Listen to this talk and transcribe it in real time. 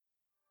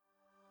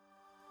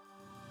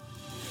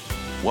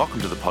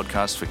Welcome to the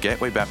podcast for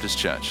Gateway Baptist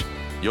Church.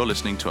 You're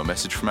listening to a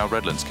message from our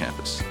Redlands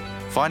campus.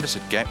 Find us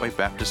at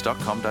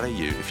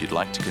gatewaybaptist.com.au if you'd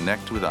like to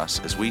connect with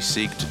us as we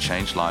seek to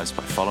change lives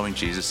by following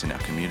Jesus in our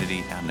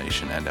community, our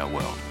nation, and our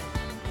world.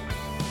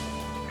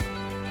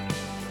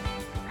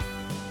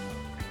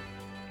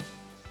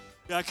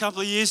 A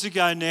couple of years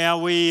ago now,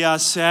 we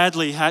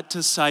sadly had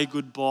to say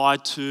goodbye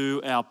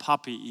to our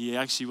puppy. He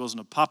actually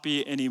wasn't a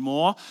puppy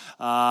anymore.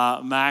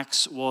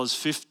 Max was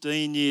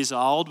 15 years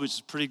old, which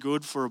is pretty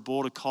good for a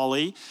border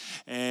collie.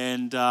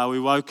 And we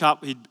woke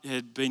up, he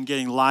had been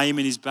getting lame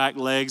in his back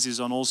legs. He was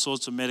on all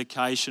sorts of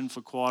medication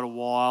for quite a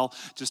while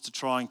just to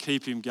try and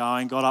keep him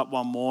going. Got up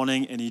one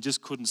morning and he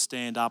just couldn't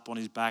stand up on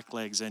his back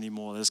legs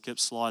anymore. They just kept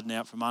sliding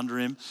out from under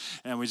him.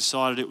 And we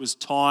decided it was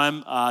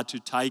time to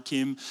take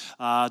him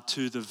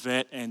to the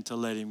vet and to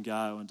let him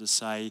go and to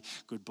say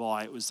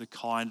goodbye. It was the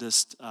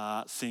kindest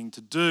thing to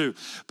do.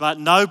 But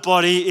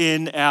nobody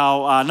in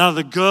our, none of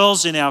the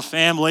girls in our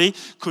family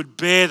could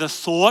bear the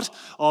thought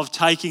of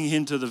taking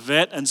him to the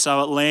vet, and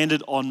so it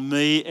landed on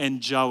me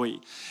and Joey.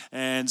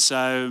 And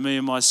so me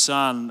and my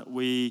son,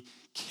 we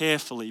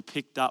carefully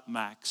picked up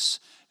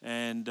Max.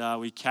 And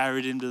we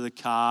carried him to the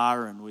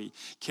car and we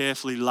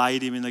carefully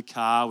laid him in the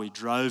car. We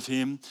drove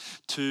him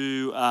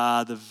to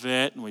the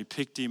vet and we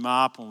picked him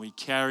up and we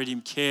carried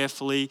him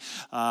carefully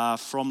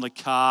from the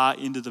car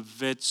into the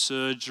vet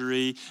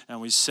surgery. And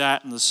we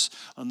sat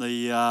on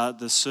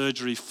the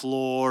surgery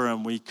floor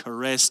and we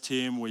caressed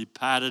him, we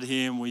patted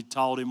him, we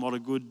told him what a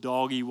good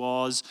dog he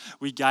was.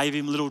 We gave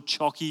him little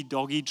chocky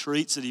doggy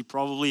treats that he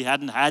probably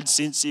hadn't had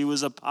since he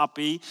was a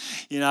puppy.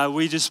 You know,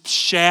 we just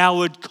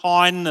showered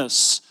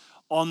kindness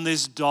on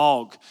this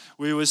dog.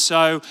 We were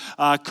so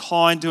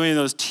kind to him.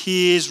 There was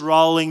tears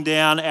rolling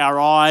down our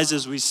eyes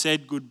as we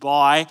said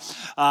goodbye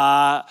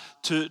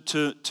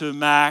to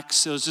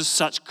Max. There was just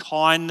such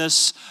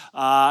kindness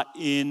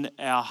in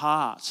our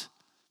heart.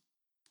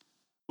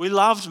 We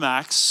loved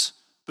Max,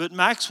 but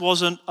Max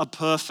wasn't a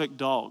perfect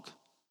dog.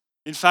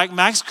 In fact,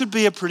 Max could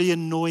be a pretty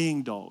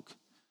annoying dog.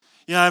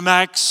 You know,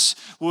 Max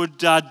would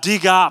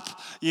dig up,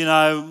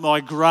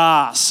 my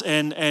grass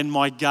and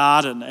my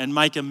garden and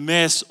make a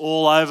mess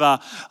all over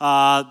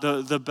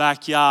the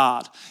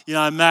backyard. You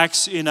know,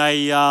 Max in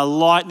a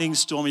lightning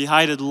storm, he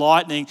hated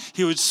lightning,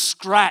 he would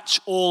scratch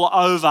all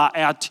over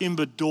our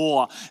timber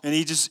door. And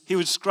he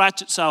would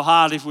scratch it so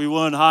hard if we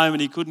weren't home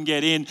and he couldn't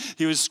get in,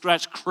 he would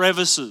scratch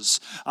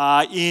crevices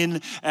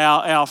in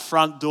our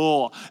front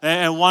door.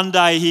 And one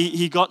day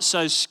he got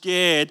so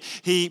scared,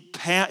 he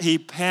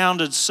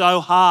pounded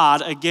so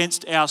hard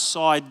against our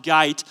side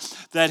gate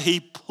that he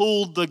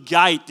pulled the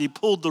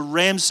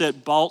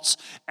ramset bolts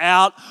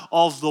out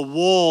of the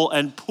wall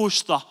and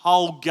pushed the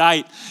whole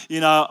gate,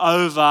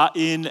 over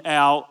in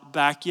our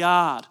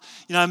backyard.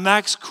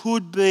 Max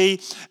could be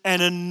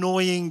an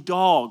annoying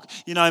dog.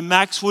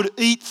 Max would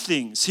eat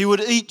things. He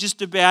would eat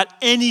just about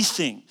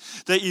anything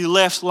that you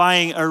left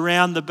laying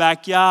around the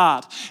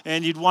backyard.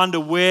 And you'd wonder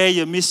where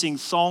your missing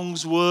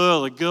thongs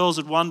were. The girls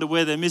would wonder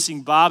where their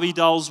missing Barbie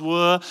dolls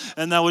were.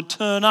 And they would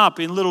turn up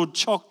in little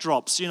chalk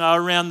drops,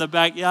 around the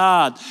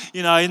backyard,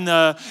 in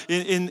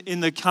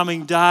the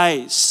coming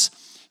days.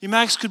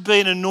 Max could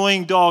be an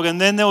annoying dog. And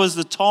then there was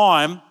the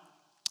time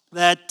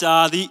that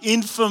the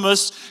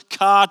infamous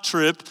car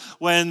trip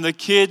when the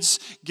kids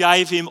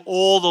gave him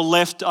all the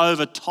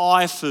leftover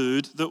Thai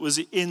food that was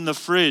in the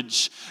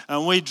fridge.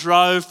 And we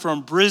drove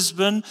from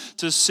Brisbane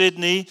to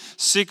Sydney,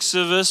 6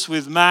 of us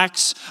with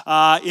Max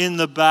in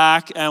the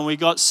back, and we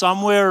got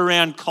somewhere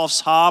around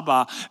Coffs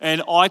Harbour,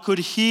 and I could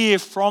hear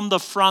from the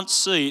front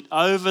seat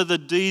over the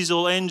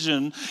diesel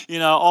engine,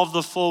 of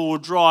the four-wheel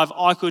drive,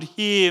 I could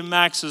hear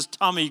Max's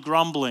tummy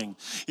grumbling,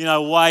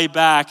 way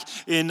back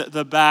in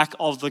the back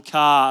of the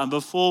car. And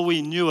before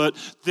we knew it,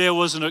 there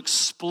was an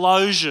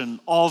explosion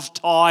of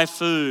Thai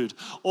food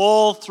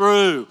all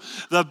through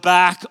the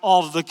back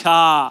of the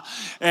car.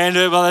 And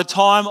by the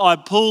time I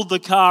pulled the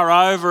car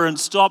over and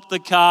stopped the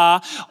car,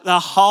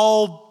 the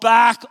whole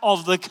back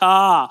of the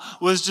car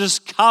was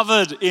just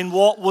covered in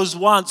what was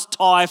once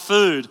Thai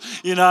food,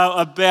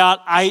 about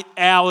 8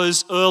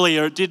 hours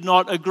earlier. It did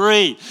not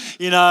agree,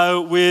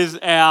 with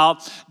our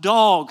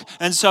dog.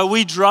 And so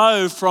we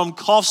drove from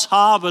Coffs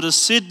Harbour to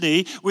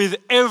Sydney with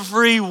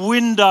every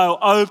window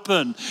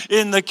open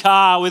in the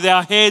car with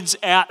our heads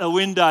out the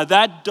window.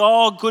 That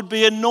dog could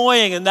be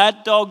annoying, and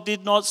that dog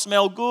did not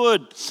smell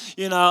good,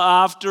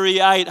 after he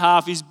ate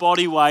half his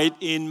body weight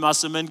in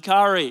Mussaman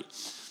curry.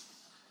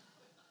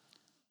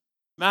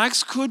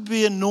 Max could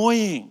be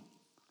annoying.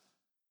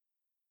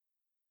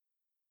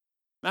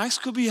 Max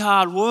could be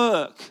hard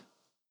work.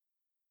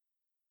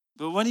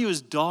 But when he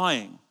was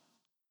dying,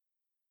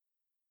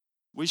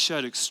 we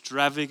showed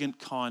extravagant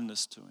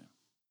kindness to him.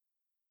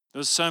 There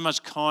was so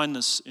much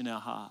kindness in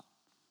our heart.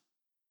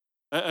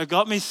 It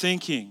got me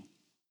thinking,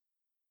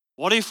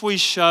 what if we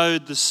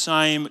showed the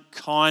same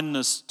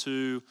kindness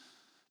to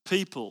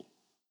people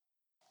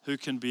who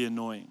can be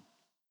annoying?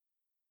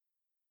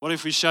 What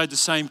if we showed the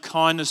same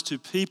kindness to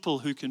people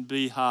who can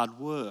be hard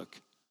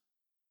work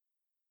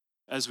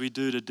as we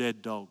do to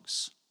dead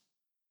dogs?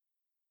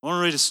 I want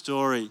to read a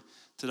story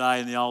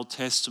today in the Old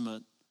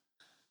Testament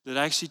that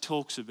actually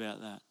talks about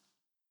that.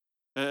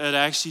 It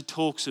actually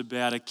talks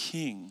about a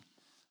king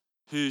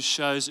who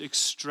shows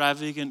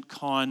extravagant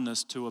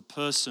kindness to a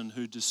person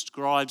who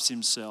describes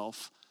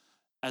himself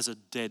as a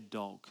dead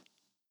dog.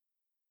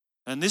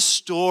 And this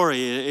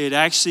story, it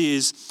actually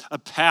is a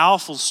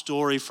powerful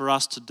story for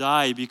us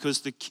today,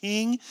 because the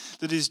king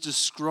that is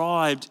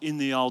described in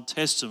the Old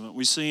Testament,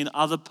 we see in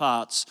other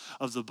parts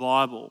of the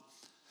Bible,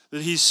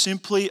 that he's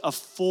simply a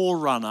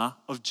forerunner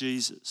of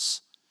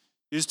Jesus.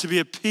 He is to be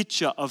a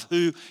picture of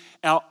who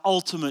our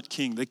ultimate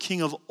king, the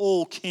king of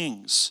all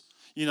kings,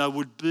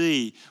 would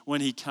be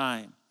when he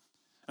came.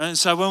 And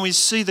so when we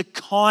see the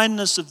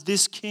kindness of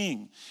this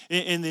king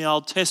in the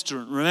Old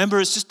Testament, remember,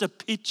 it's just a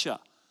picture.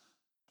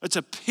 It's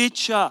a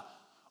picture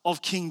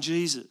of King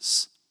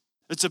Jesus.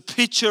 It's a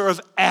picture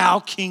of our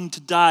king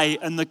today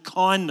and the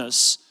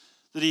kindness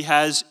that he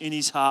has in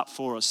his heart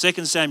for us.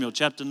 2 Samuel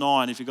chapter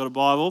 9, if you've got a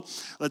Bible,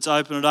 let's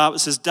open it up. It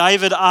says,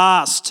 David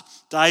asked,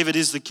 David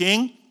is the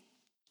king,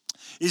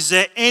 is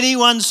there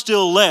anyone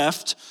still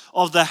left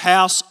of the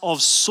house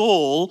of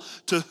Saul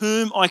to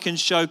whom I can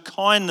show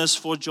kindness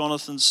for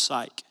Jonathan's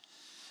sake?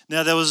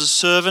 Now there was a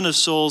servant of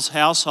Saul's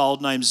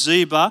household named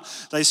Ziba.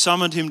 They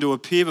summoned him to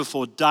appear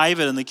before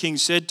David, and the king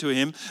said to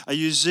him, are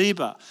you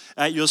Ziba?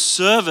 At your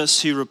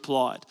service, he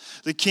replied.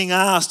 The king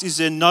asked, is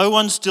there no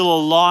one still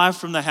alive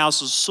from the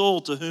house of Saul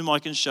to whom I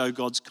can show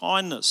God's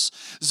kindness?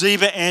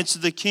 Ziba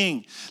answered the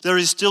king, there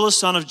is still a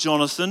son of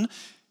Jonathan.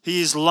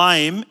 He is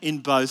lame in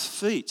both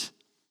feet.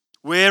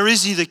 Where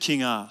is he? The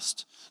king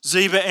asked.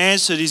 Ziba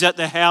answered, he's at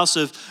the house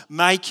of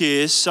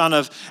Machir, son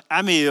of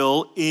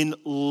Ammiel, in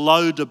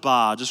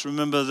Lodabar. Just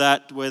remember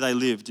that, where they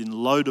lived, in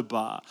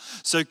Lodabar.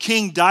 So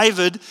King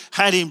David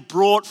had him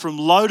brought from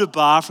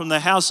Lodabar, from the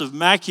house of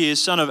Machir,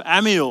 son of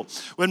Ammiel.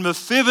 When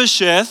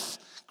Mephibosheth,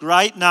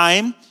 great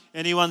name,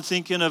 anyone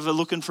thinking of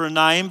looking for a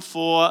name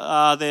for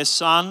their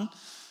son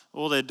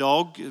or their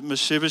dog?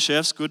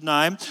 Mephibosheth's good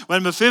name.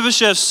 When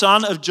Mephibosheth,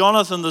 son of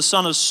Jonathan, the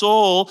son of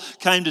Saul,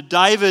 came to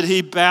David,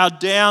 he bowed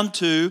down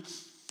to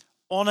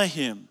honor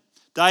him.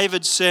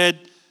 David said,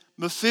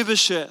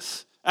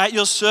 Mephibosheth, at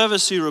your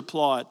service, he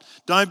replied.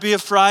 Don't be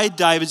afraid,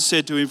 David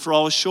said to him, for I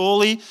will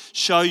surely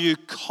show you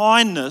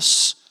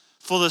kindness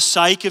for the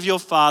sake of your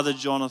father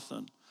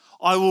Jonathan.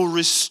 I will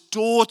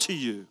restore to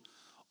you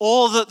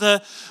all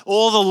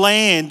the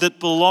land that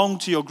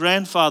belonged to your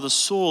grandfather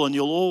Saul, and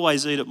you'll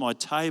always eat at my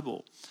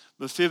table.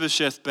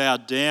 Mephibosheth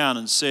bowed down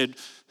and said,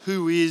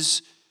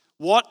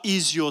 what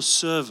is your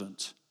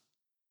servant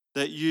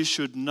that you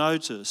should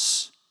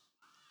notice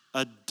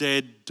a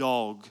dead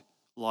dog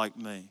like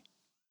me?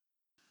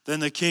 Then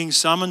the king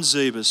summoned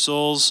Ziba,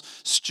 Saul's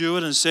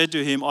steward, and said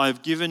to him, I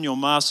have given your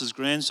master's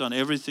grandson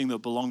everything that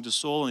belonged to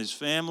Saul and his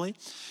family.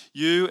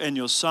 You and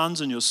your sons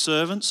and your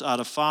servants are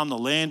to farm the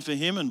land for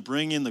him and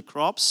bring in the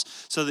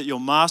crops, so that your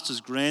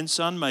master's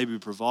grandson may be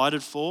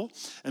provided for,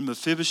 and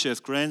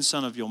Mephibosheth,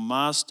 grandson of your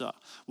master,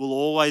 will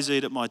always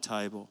eat at my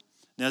table.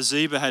 Now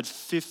Ziba had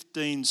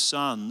 15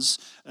 sons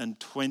and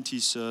 20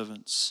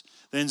 servants.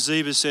 Then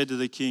Ziba said to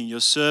the king,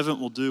 your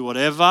servant will do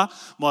whatever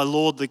my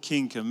lord the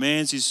king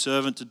commands his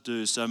servant to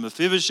do. So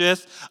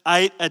Mephibosheth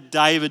ate at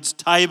David's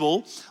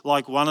table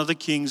like one of the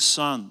king's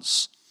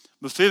sons.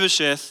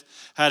 Mephibosheth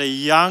had a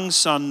young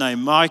son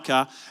named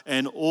Micah,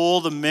 and all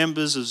the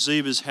members of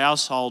Ziba's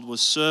household were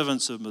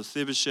servants of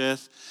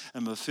Mephibosheth.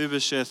 And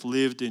Mephibosheth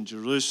lived in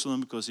Jerusalem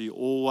because he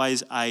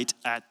always ate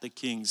at the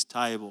king's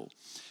table.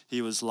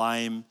 He was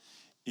lame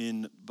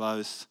in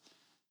both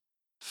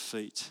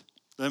feet.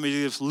 Let me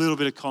give a little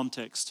bit of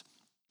context.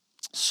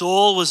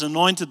 Saul was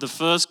anointed the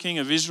first king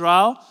of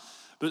Israel,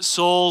 but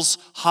Saul's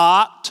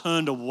heart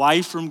turned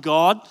away from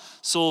God.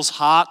 Saul's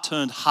heart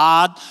turned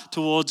hard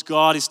towards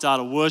God. He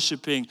started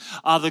worshiping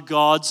other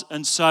gods.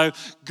 And so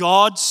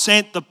God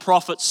sent the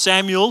prophet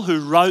Samuel, who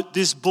wrote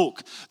this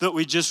book that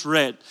we just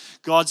read.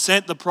 God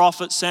sent the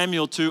prophet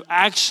Samuel to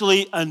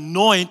actually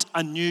anoint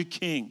a new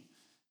king.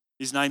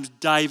 His name's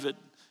David,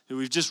 who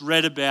we've just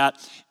read about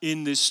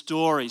in this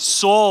story.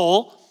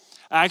 Saul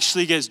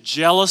actually gets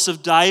jealous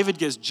of David,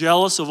 gets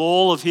jealous of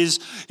all of his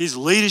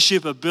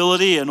leadership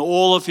ability and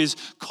all of his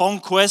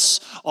conquests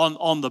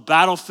on the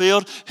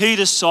battlefield. He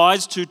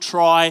decides to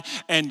try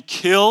and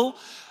kill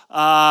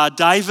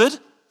David.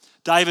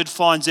 David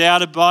finds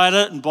out about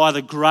it, and by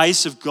the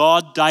grace of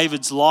God,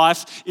 David's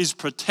life is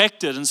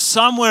protected. And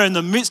somewhere in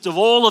the midst of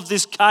all of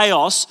this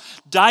chaos,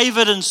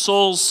 David and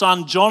Saul's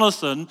son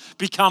Jonathan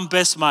become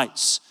best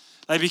mates.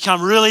 They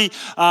become really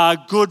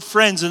good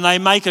friends, and they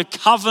make a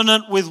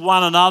covenant with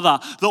one another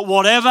that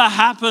whatever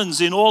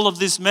happens in all of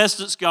this mess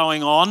that's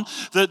going on,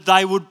 that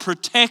they would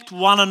protect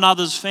one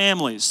another's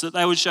families, that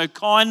they would show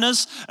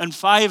kindness and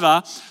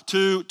favor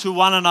to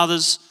one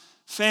another's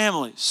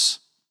families.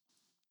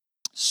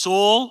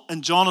 Saul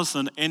and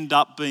Jonathan end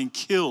up being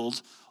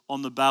killed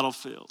on the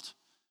battlefield,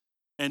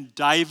 and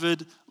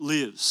David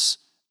lives,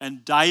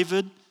 and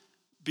David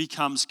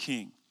becomes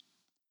king.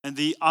 And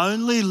the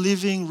only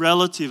living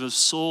relative of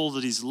Saul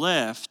that is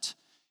left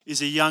is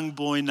a young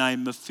boy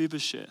named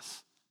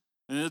Mephibosheth.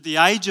 And at the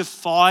age of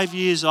 5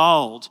 years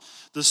old,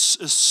 a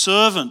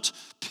servant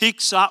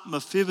picks up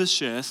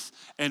Mephibosheth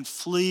and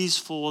flees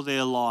for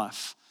their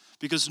life.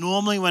 Because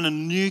normally when a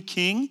new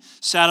king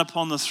sat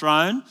upon the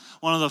throne,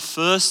 one of the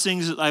first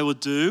things that they would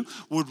do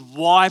would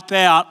wipe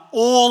out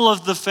all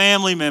of the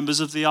family members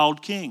of the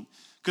old king,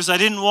 because they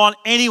didn't want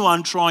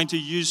anyone trying to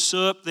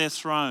usurp their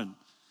throne.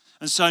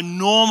 And so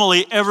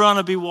normally everyone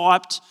would be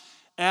wiped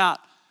out.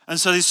 And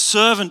so this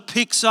servant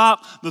picks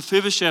up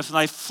Mephibosheth and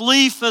they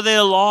flee for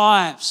their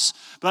lives.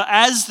 But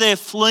as they're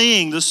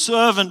fleeing, the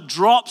servant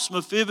drops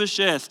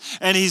Mephibosheth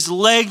and his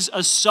legs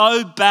are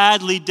so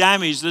badly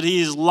damaged that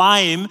he is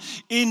lame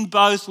in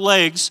both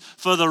legs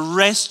for the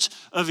rest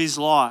of his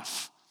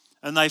life.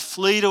 And they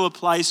flee to a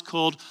place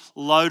called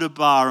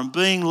Lodabar. And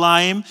being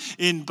lame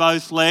in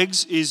both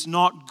legs is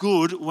not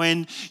good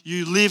when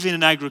you live in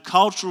an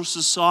agricultural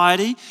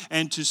society,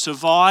 and to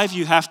survive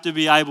you have to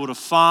be able to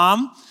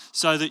farm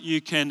so that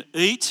you can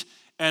eat.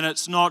 And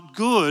it's not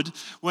good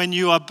when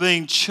you are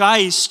being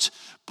chased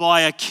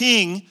by a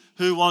king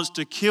who wants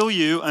to kill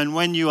you, and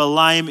when you are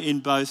lame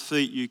in both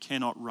feet, you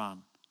cannot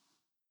run.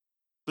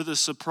 But the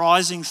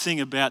surprising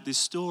thing about this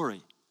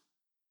story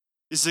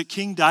is that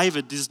King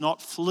David does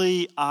not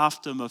flee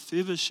after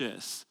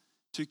Mephibosheth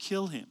to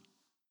kill him.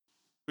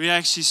 We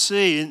actually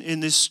see in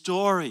this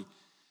story,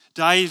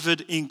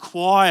 David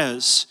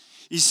inquires.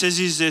 He says,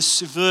 is there,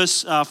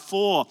 verse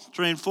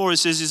 3 and 4, it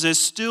says, is there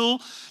still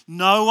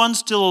no one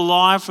still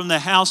alive from the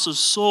house of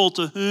Saul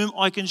to whom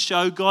I can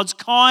show God's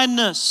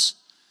kindness?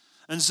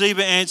 And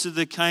Ziba answered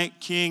the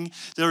king,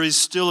 there is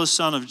still a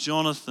son of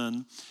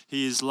Jonathan.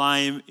 He is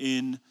lame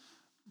in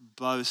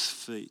both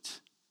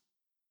feet.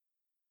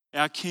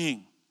 Our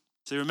king.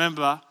 So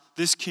remember,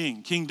 this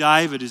king, King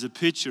David, is a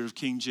picture of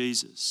King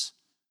Jesus.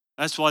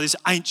 That's why this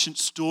ancient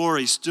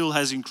story still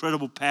has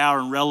incredible power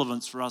and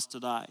relevance for us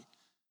today.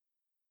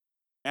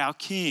 Our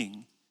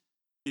king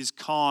is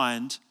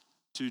kind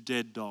to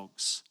dead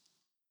dogs.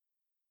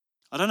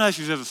 I don't know if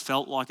you've ever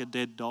felt like a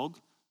dead dog.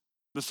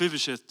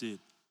 Mephibosheth did.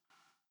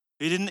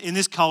 He didn't, in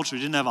this culture,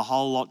 he didn't have a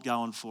whole lot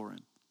going for him.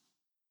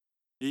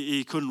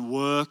 He couldn't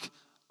work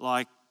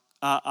like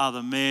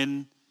other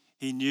men.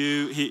 He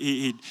knew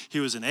he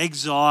was an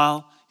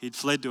exile. He'd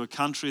fled to a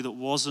country that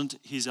wasn't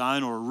his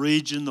own, or a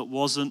region that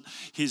wasn't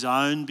his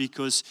own,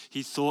 because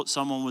he thought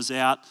someone was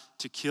out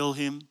to kill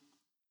him.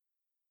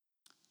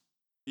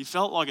 He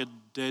felt like a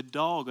dead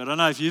dog. I don't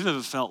know if you've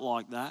ever felt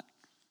like that.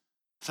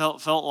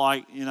 Felt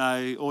like,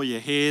 all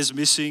your hair's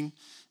missing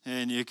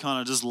and you're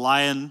kind of just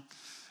laying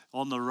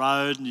on the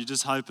road and you're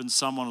just hoping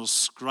someone will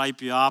scrape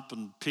you up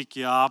and pick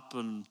you up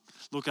and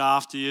look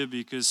after you,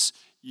 because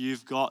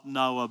you've got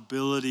no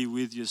ability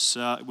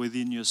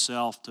within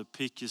yourself to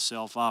pick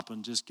yourself up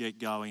and just get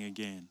going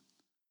again.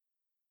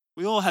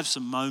 We all have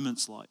some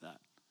moments like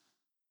that.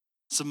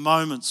 Some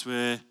moments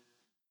where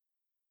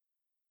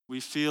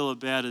we feel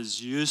about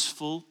as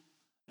useful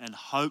and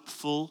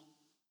hopeful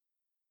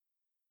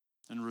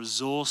and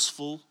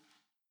resourceful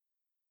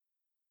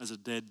as a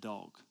dead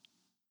dog.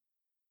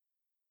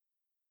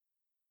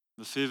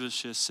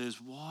 Mephibosheth says,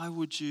 why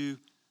would you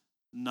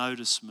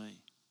notice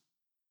me?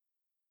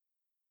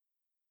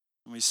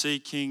 And we see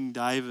King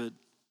David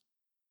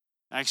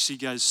actually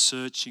goes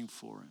searching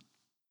for him.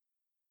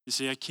 You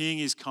see, a king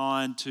is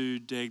kind to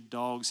dead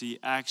dogs. He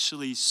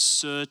actually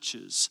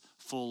searches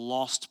for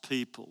lost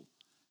people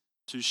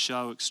to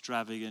show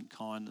extravagant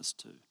kindness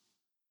to.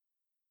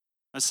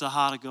 That's the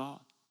heart of God.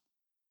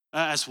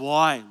 That's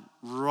why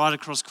right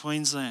across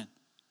Queensland,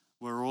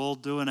 we're all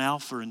doing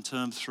Alpha in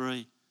term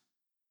 3.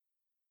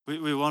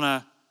 We want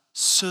to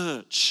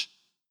search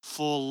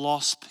for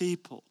lost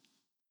people,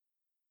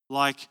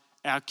 like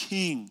our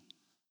King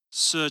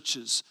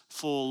searches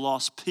for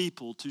lost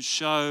people to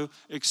show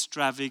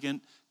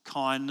extravagant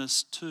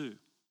kindness to.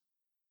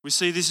 We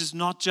see this is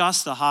not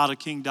just the heart of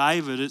King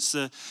David, it's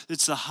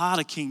the heart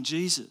of King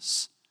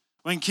Jesus.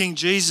 When King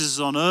Jesus is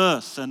on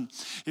earth and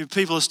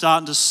people are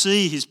starting to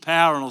see his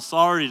power and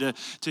authority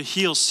to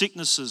heal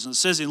sicknesses. And it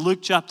says in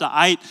Luke chapter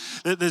 8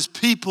 that there's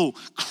people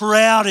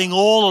crowding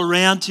all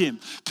around him.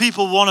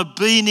 People want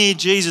to be near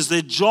Jesus.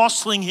 They're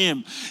jostling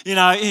him, in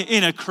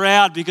a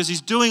crowd, because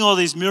he's doing all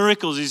these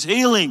miracles. He's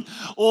healing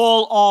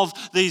all of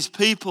these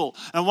people.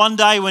 And one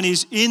day when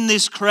he's in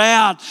this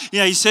crowd,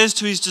 he says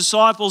to his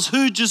disciples,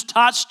 who just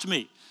touched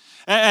me?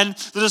 And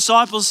the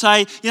disciples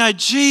say,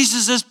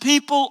 Jesus, there's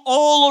people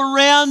all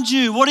around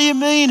you. What do you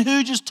mean,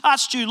 who just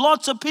touched you?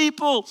 Lots of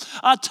people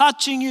are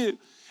touching you.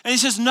 And he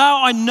says,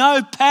 no, I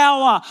know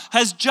power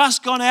has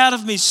just gone out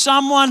of me.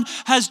 Someone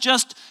has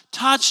just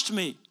touched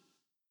me.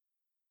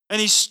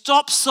 And he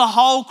stops the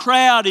whole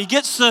crowd. He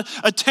gets the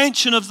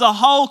attention of the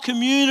whole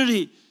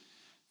community.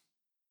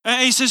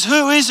 And he says,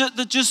 who is it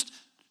that just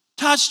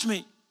touched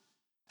me?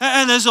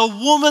 And there's a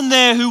woman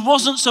there who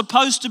wasn't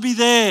supposed to be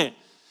there.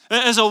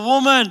 As a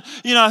woman,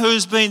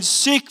 who's been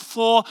sick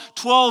for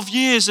 12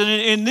 years. And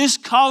in this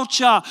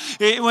culture,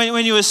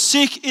 when you were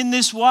sick in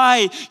this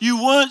way,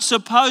 you weren't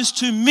supposed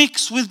to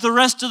mix with the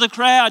rest of the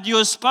crowd. You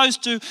were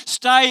supposed to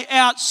stay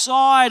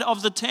outside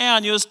of the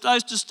town. You were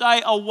supposed to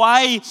stay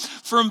away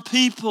from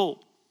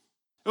people.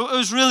 It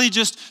was really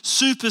just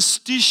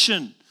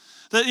superstition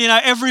that,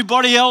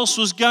 everybody else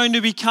was going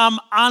to become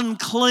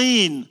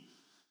unclean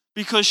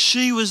because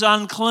she was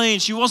unclean.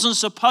 She wasn't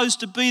supposed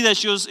to be there.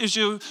 If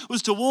she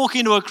was to walk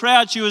into a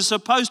crowd, she was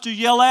supposed to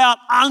yell out,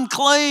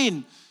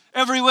 unclean.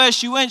 Everywhere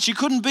she went, she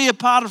couldn't be a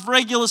part of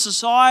regular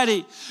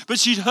society. But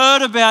she'd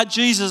heard about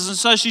Jesus, and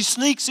so she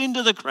sneaks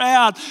into the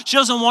crowd. She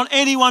doesn't want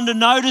anyone to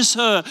notice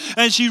her,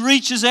 and she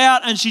reaches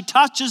out and she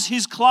touches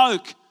his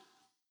cloak.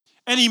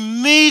 And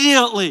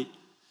immediately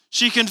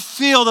she can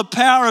feel the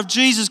power of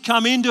Jesus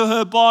come into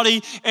her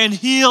body and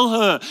heal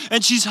her.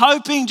 And she's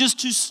hoping just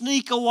to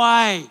sneak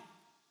away.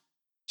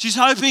 She's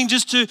hoping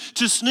just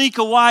to sneak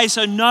away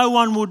so no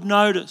one would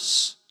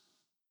notice.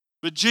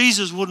 But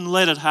Jesus wouldn't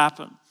let it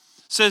happen.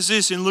 It says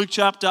this in Luke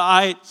chapter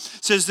 8. It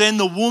says, then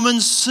the woman,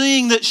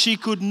 seeing that she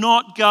could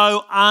not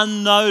go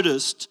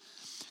unnoticed,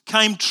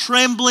 came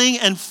trembling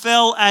and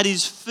fell at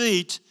his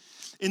feet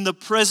in the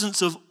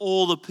presence of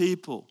all the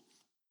people.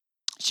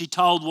 She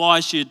told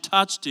why she had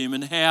touched him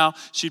and how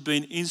she'd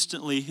been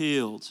instantly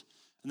healed.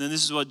 And then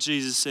this is what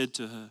Jesus said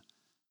to her.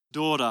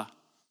 Daughter,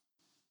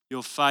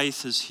 your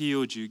faith has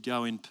healed you.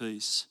 Go in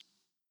peace.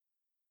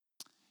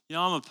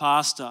 I'm a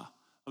pastor.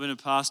 I've been a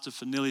pastor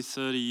for nearly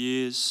 30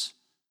 years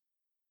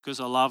because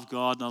I love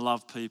God and I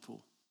love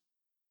people.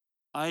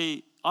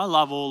 I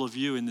love all of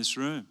you in this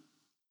room.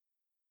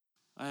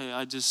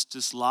 I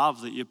just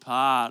love that you're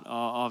part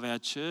of our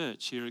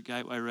church here at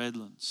Gateway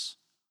Redlands.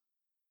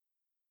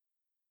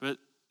 But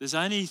there's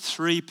only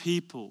 3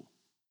 people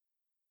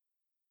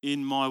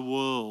in my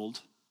world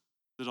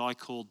that I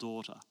call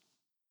daughter.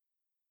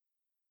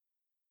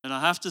 And I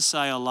have to say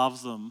I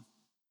love them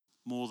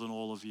more than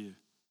all of you.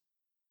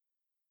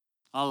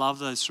 I love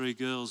those 3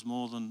 girls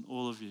more than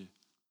all of you.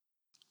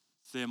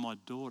 They're my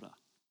daughter.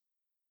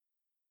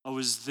 I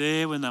was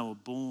there when they were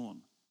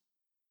born.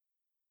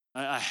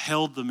 I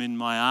held them in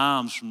my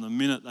arms from the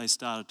minute they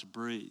started to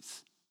breathe.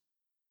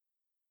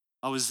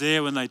 I was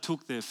there when they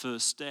took their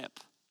first step.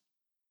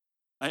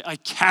 I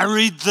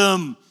carried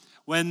them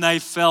when they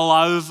fell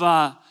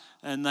over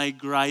and they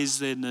grazed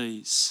their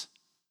knees.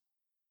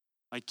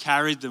 I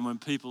carried them when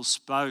people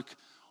spoke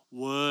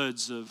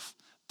words of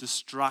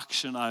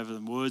destruction over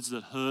them, words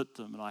that hurt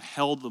them, and I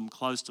held them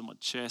close to my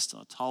chest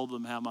and I told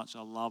them how much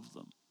I loved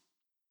them.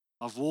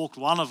 I've walked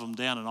one of them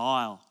down an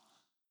aisle.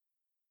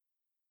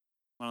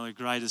 One of the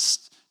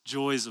greatest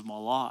joys of my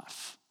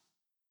life.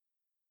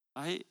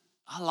 I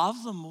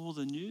love them more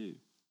than you.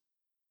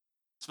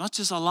 As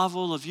much as I love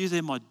all of you,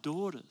 they're my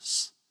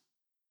daughters.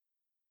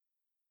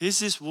 Here's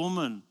this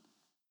woman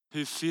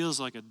who feels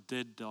like a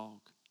dead dog.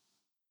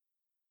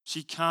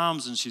 She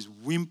comes and she's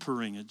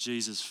whimpering at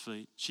Jesus'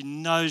 feet. She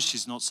knows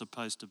she's not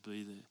supposed to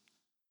be there.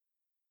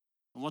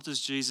 And what does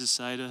Jesus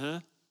say to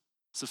her?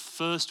 It's the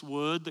first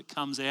word that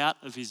comes out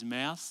of his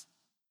mouth.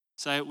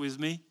 Say it with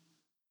me.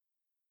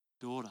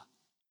 Daughter.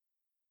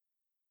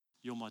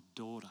 You're my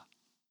daughter.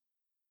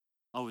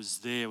 I was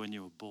there when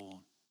you were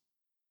born.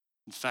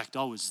 In fact,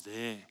 I was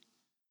there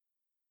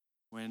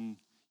when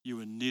you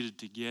were knitted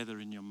together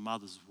in your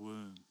mother's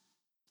womb.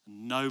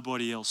 And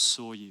nobody else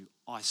saw you.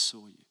 I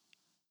saw you.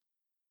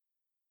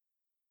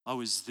 I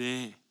was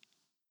there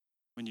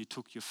when you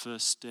took your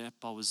first step.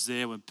 I was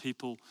there when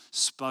people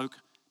spoke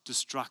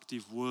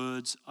destructive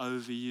words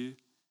over you,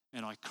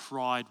 and I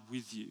cried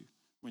with you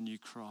when you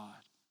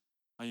cried.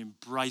 I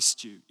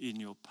embraced you in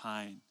your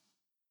pain.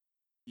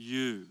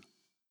 You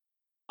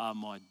are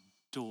my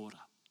daughter.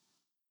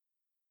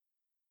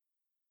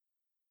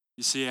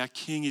 You see, our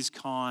King is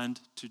kind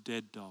to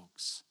dead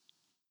dogs.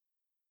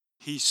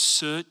 He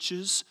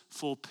searches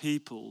for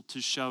people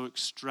to show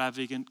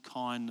extravagant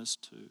kindness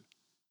to.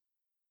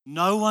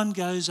 No one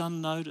goes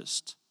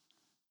unnoticed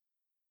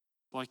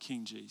by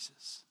King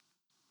Jesus.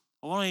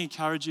 I want to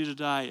encourage you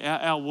today.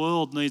 Our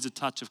world needs a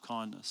touch of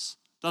kindness.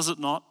 Does it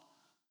not?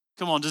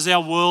 Come on, does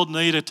our world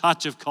need a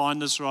touch of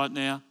kindness right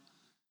now?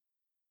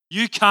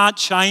 You can't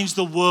change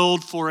the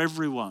world for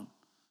everyone,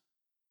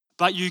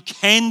 but you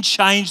can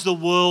change the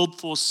world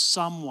for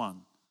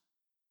someone.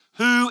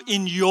 Who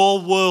in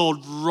your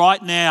world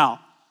right now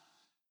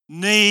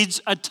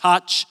needs a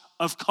touch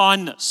of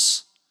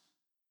kindness?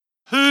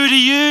 Who do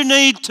you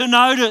need to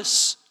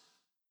notice?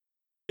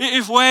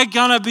 If we're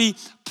going to be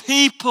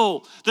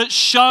people that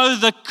show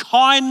the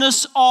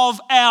kindness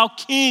of our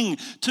King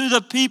to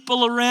the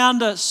people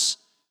around us,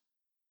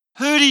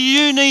 who do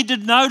you need to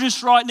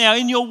notice right now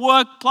in your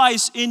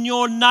workplace, in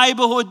your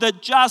neighborhood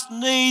that just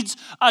needs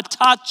a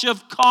touch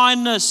of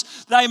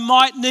kindness? They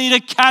might need a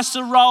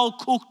casserole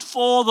cooked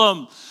for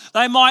them.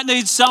 They might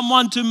need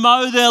someone to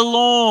mow their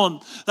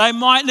lawn. They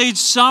might need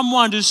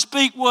someone to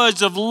speak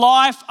words of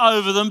life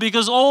over them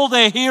because all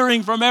they're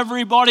hearing from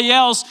everybody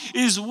else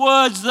is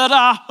words that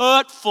are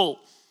hurtful.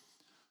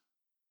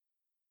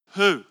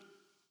 Who?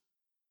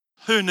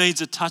 Who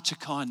needs a touch of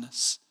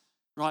kindness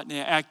right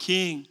now? Our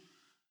King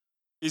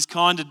is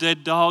kind to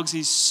dead dogs.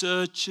 He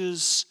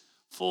searches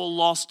for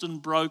lost and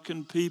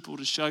broken people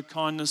to show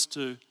kindness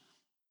to.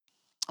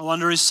 I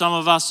wonder if some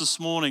of us this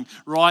morning,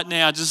 right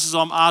now, just as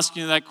I'm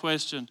asking you that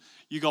question,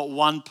 you got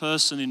one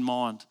person in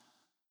mind.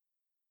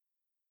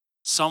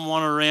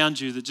 someone around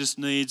you that just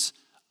needs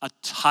a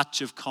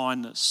touch of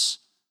kindness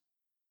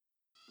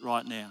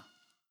right now,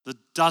 that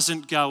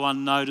doesn't go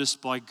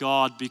unnoticed by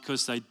God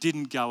because they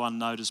didn't go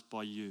unnoticed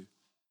by you.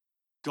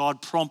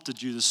 God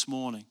prompted you this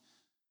morning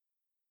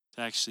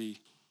to actually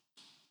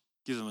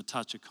give them a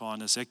touch of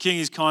kindness. Our King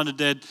is kind of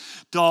dead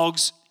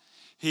dogs.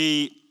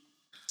 He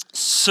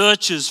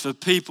searches for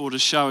people to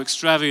show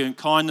extravagant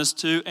kindness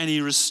to, and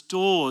he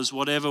restores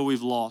whatever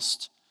we've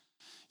lost.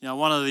 You know,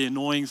 one of the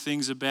annoying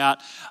things about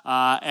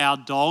our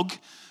dog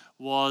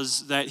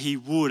was that he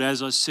would,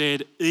 as I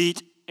said,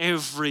 eat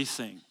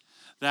everything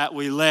that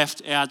we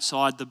left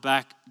outside the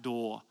back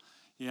door.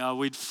 You know,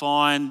 we'd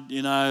find,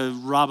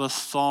 rubber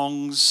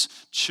thongs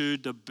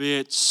chewed to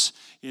bits.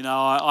 You know,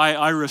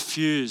 I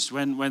refused.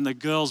 When the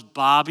girl's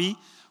Barbie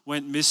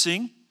went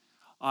missing,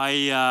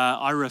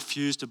 I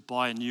refused to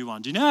buy a new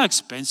one. Do you know how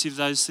expensive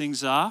those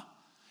things are?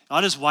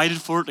 I just waited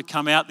for it to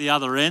come out the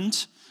other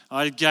end.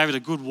 I gave it a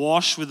good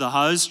wash with the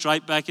hose,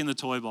 straight back in the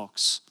toy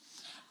box.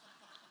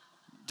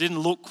 Didn't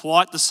look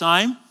quite the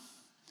same.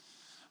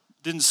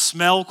 Didn't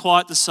smell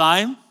quite the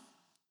same.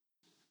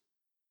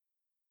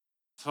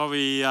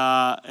 Probably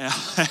our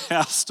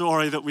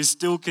story that we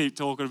still keep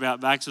talking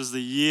about, Max, was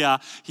the year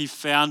he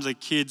found the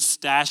kids'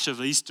 stash of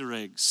Easter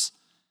eggs.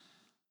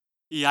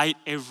 He ate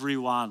every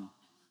one,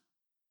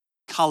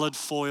 coloured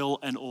foil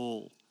and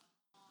all.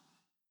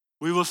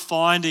 We were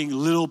finding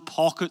little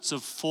pockets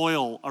of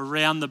foil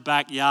around the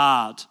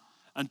backyard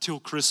until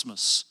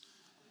Christmas.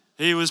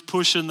 He was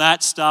pushing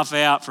that stuff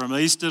out from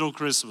Easter till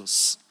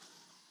Christmas.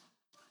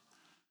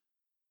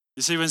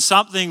 You see, when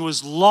something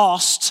was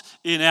lost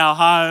in our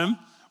home,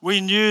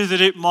 we knew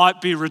that it might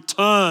be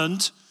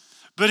returned,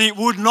 but it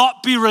would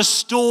not be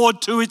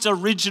restored to its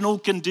original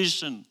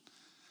condition.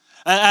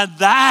 And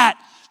that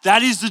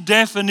is the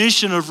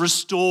definition of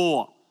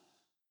restore.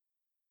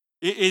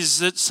 It is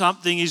that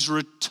something is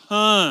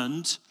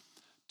returned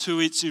to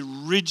its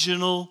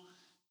original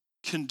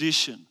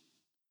condition.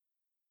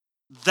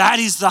 That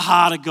is the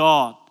heart of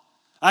God.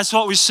 That's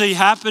what we see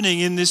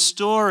happening in this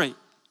story.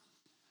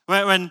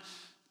 When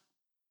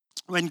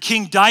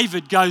King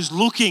David goes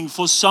looking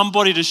for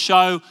somebody to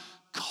show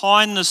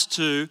kindness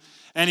to,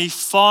 and he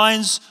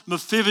finds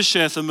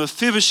Mephibosheth, and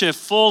Mephibosheth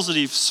falls at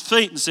his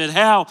feet and said,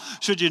 "How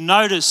should you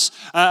notice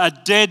a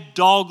dead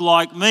dog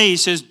like me?" He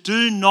says,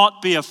 "Do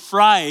not be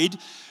afraid,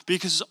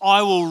 because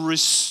I will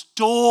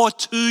restore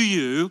to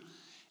you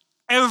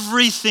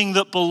everything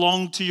that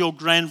belonged to your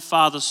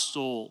grandfather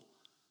Saul.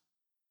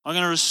 I'm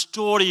going to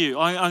restore to you.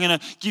 I'm going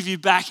to give you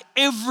back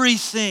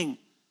everything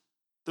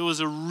that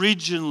was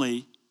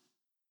originally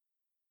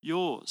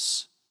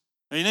yours."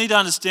 Now, you need to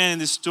understand in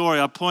this story,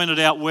 I pointed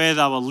out where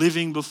they were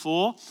living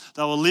before.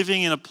 They were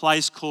living in a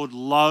place called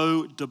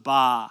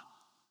Lo-Debar.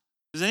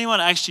 Does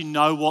anyone actually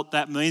know what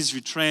that means? If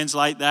you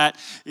translate that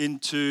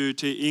into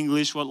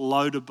English, what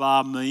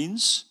Lo-Debar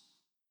means?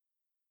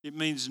 It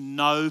means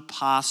no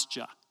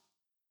pasture.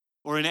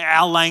 Or in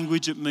our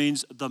language, it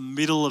means the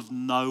middle of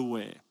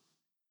nowhere.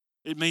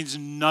 It means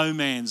no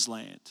man's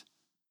land.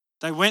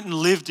 They went and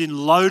lived in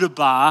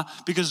Lo-Debar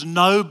because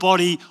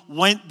nobody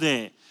went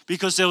there,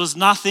 because there was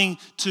nothing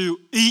to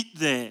eat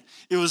there.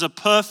 It was a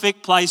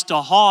perfect place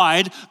to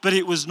hide, but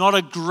it was not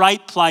a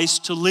great place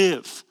to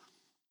live.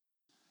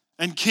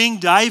 And King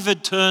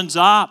David turns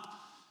up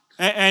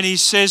and he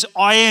says,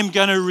 "I am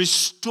going to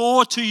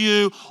restore to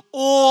you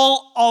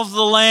all of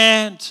the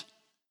land.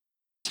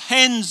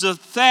 Tens of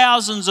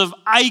thousands of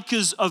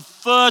acres of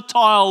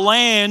fertile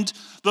land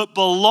that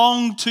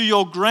belonged to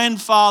your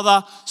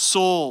grandfather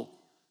Saul.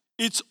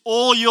 It's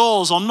all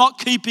yours. I'm not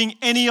keeping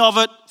any of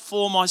it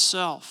for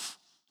myself."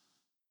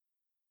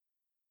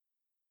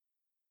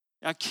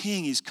 Our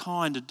King is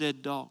kind to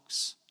dead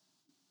dogs.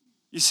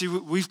 You see,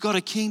 we've got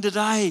a King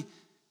today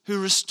who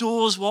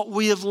restores what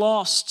we have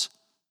lost.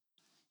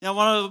 Now,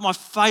 one of my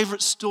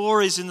favourite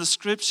stories in the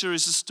scripture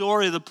is the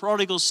story of the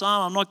prodigal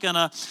son. I'm not going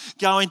to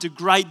go into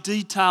great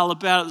detail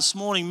about it this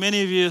morning.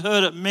 Many of you have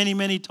heard it many,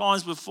 many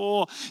times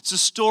before. It's a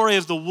story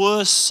of the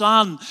worst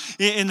son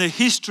in the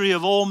history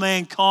of all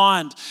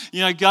mankind.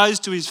 Goes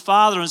to his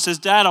father and says,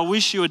 "Dad, I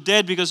wish you were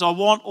dead because I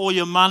want all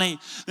your money."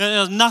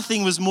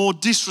 Nothing was more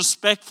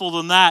disrespectful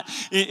than that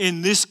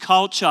in this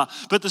culture.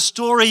 But the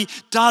story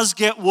does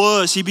get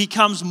worse. He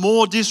becomes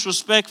more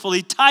disrespectful.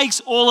 He takes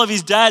all of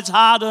his dad's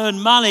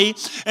hard-earned money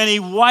and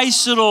he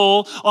wastes it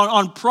all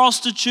on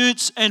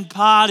prostitutes and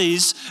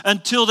parties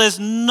until there's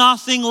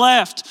nothing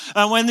left.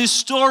 And when this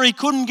story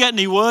couldn't get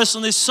any worse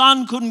and this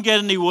son couldn't get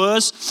any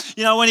worse,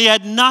 when he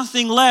had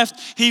nothing left,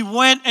 he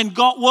went and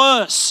got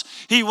worse.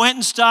 He went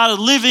and started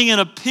living in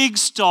a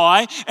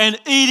pigsty and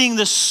eating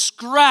the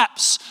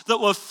scraps that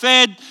were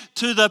fed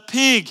to the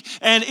pig.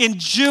 And in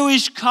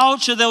Jewish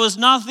culture, there was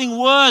nothing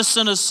worse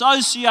than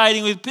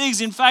associating with pigs.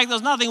 In fact, there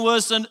was nothing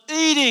worse than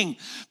eating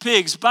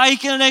pigs.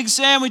 Bacon and egg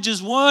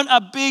sandwiches weren't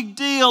a big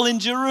deal in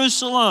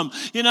Jerusalem.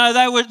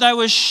 They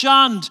were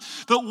shunned.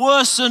 But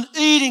worse than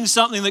eating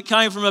something that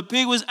came from a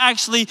pig was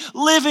actually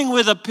living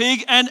with a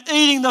pig and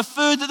eating the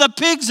food that the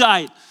pigs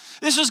ate.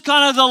 This was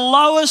kind of the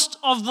lowest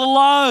of the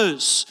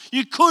lows.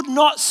 You could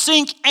not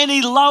sink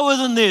any lower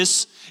than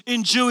this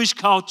in Jewish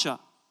culture.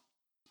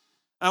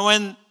 And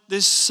when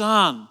this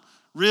son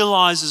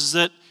realizes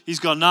that he's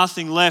got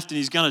nothing left and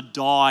he's going to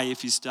die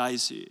if he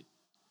stays here,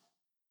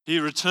 he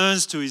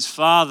returns to his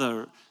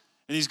father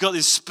and he's got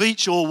this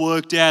speech all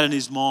worked out in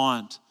his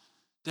mind.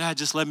 Dad,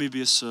 just let me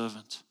be a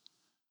servant.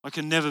 I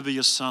can never be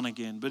your son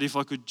again, but if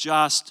I could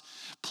just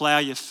plow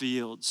your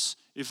fields,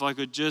 if I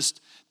could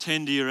just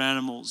tend to your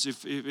animals,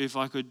 if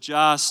I could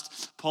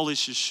just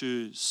polish your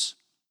shoes,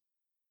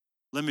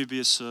 let me be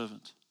a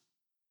servant.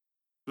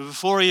 But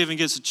before he even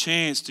gets a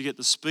chance to get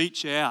the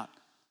speech out,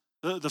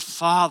 the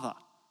father,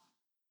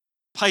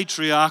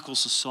 patriarchal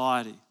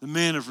society, the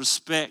man of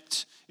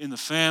respect in the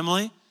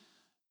family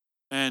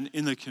and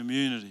in the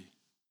community,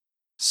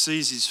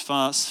 sees his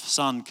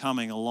son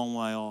coming a long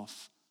way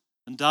off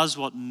and does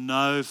what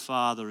no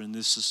father in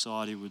this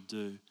society would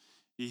do.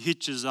 He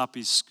hitches up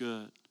his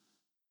skirt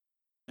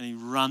and he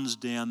runs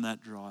down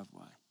that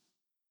driveway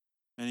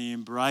and he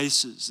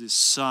embraces this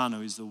son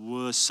who is the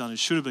worst son, who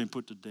should have been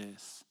put to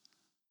death.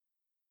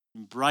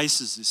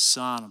 Embraces this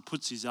son and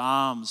puts his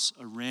arms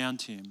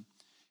around him,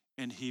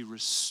 and he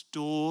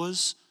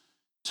restores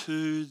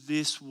to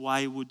this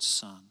wayward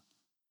son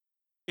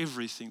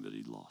everything that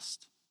he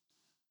lost.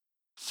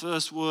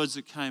 First words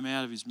that came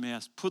out of his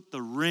mouth: put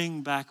the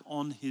ring back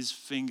on his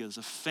fingers,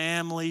 a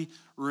family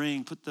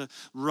ring. Put the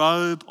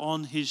robe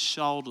on his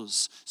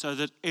shoulders so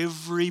that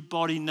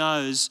everybody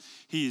knows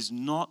he is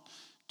not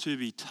to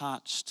be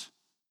touched.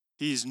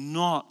 He is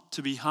not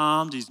to be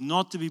harmed. He's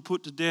not to be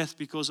put to death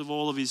because of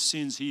all of his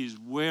sins. He is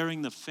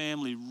wearing the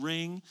family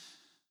ring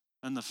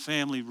and the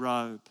family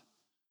robe.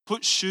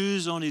 Put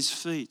shoes on his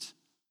feet.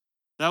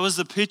 That was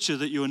the picture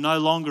that you were no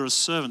longer a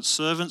servant.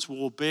 Servants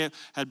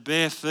had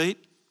bare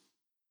feet.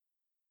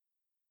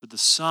 But the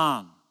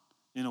son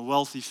in a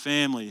wealthy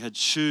family had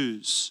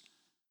shoes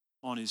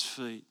on his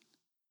feet.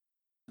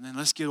 And then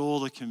let's get all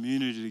the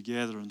community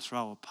together and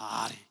throw a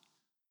party,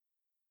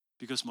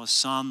 because my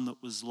son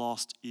that was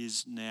lost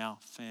is now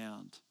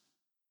found.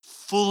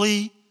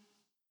 Fully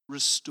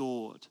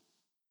restored.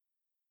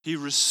 He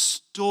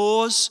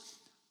restores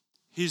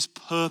his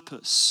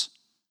purpose.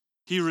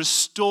 He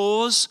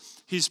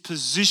restores his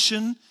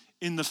position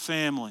in the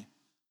family.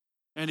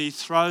 And he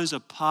throws a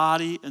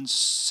party and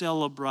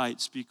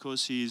celebrates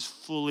because he is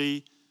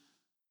fully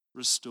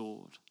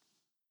restored.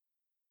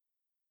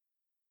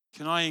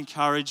 Can I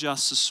encourage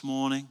us this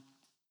morning?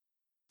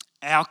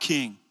 Our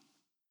King,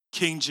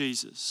 King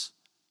Jesus,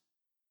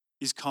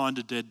 is kind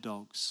to dead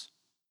dogs.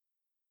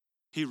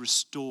 He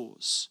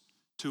restores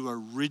to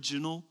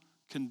original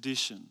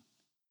condition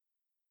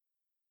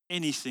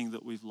anything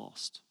that we've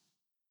lost.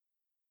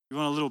 You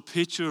want a little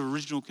picture of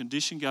original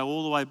condition? Go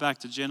all the way back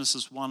to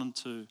Genesis 1 and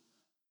 2.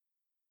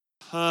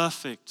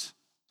 Perfect,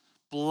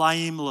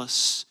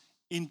 blameless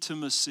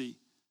intimacy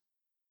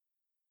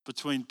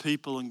between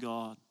people and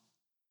God.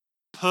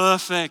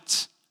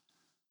 Perfect,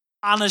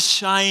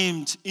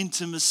 unashamed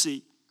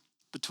intimacy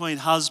between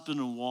husband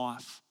and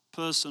wife,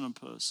 person and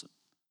person.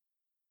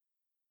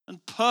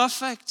 And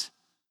perfect,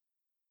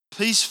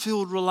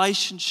 peace-filled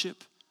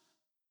relationship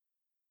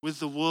with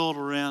the world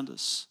around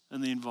us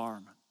and the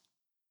environment.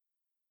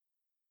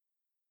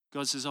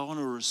 God says, I want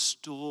to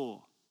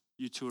restore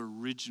you to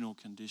original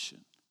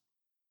condition.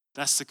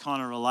 That's the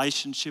kind of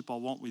relationship I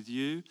want with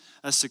you.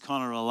 That's the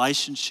kind of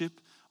relationship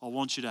I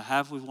want you to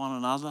have with one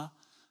another.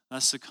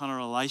 That's the kind of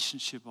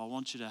relationship I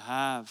want you to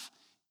have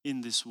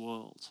in this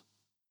world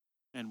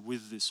and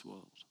with this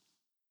world.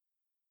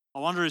 I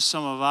wonder if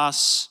some of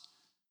us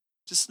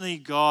just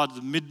need God,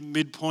 the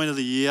midpoint of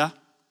the year,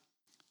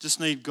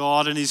 just need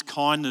God and his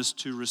kindness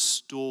to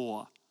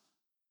restore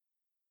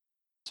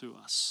to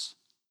us,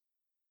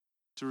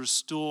 to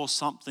restore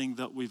something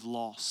that we've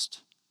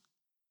lost.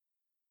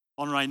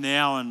 Henri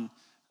Nouwen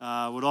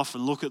would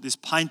often look at this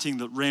painting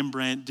that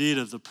Rembrandt did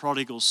of the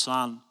prodigal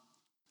son.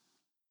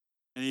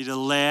 And he'd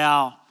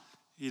allow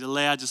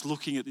just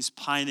looking at this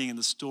painting and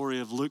the story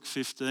of Luke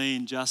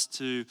 15 just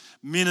to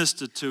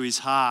minister to his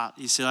heart.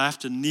 He said, I have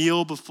to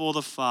kneel before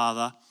the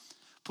Father,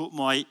 put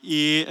my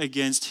ear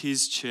against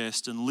his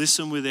chest and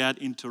listen without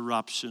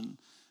interruption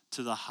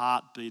to the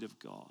heartbeat of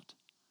God.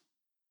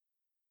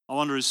 I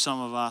wonder if some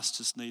of us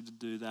just need to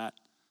do that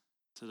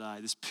today.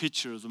 This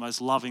picture of the most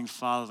loving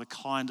Father, the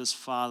kindest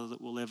Father that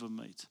we'll ever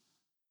meet.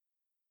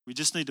 We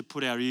just need to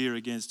put our ear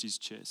against his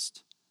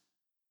chest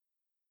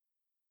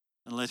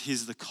and let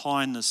the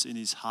kindness in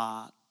his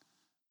heart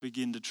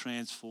begin to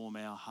transform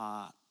our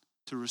heart,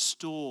 to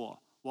restore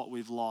what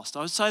we've lost.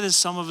 I would say there's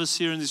some of us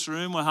here in this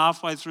room, we're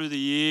halfway through the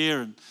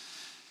year and,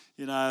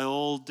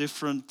 all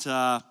different,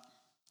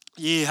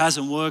 year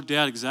hasn't worked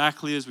out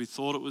exactly as we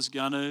thought it was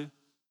going to.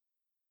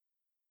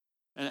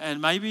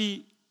 And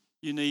maybe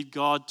you need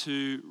God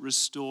to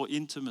restore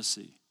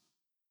intimacy.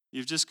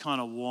 You've just kind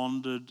of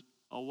wandered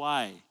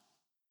away.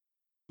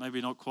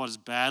 Maybe not quite as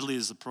badly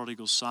as the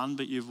prodigal son,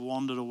 but you've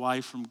wandered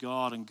away from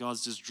God and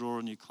God's just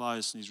drawing you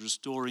close and he's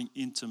restoring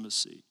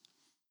intimacy.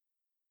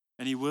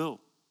 And he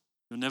will.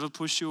 He'll never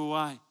push you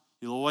away.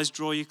 He'll always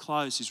draw you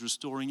close. He's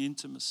restoring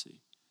intimacy.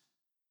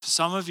 For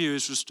some of you,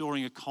 He's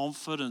restoring a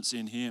confidence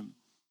in Him.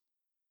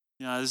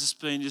 You know, this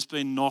has just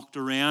been knocked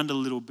around a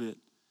little bit.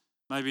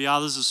 Maybe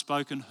others have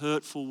spoken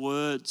hurtful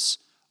words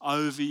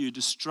over you,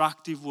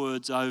 destructive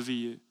words over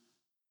you.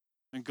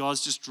 And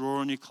God's just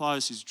drawing you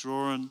close. He's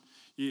drawing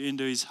you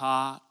into His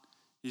heart.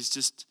 He's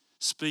just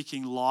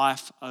speaking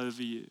life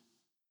over you.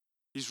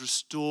 He's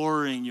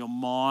restoring your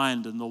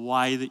mind and the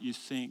way that you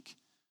think.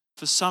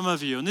 For some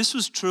of you, and this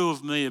was true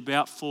of me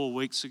about 4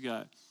 weeks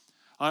ago,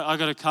 I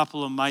got a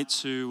couple of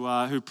mates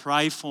who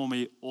pray for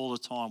me all the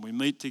time. We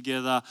meet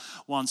together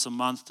once a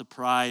month to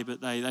pray,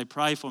 but they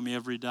pray for me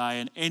every day.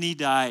 And any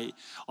day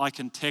I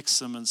can text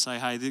them and say,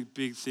 hey, this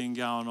big thing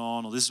going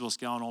on, or this is what's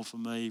going on for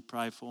me,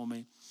 pray for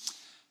me.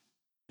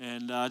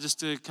 And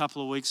just a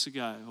couple of weeks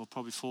ago, or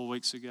probably 4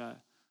 weeks ago,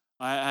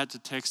 I had to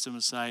text them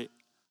and say,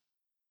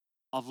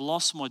 I've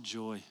lost my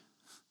joy.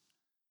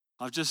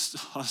 I've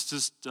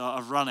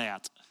run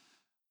out.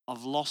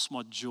 I've lost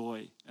my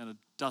joy and it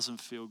doesn't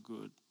feel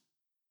good.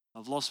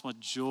 I've lost my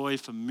joy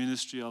for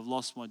ministry. I've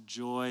lost my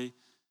joy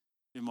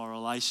in my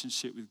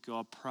relationship with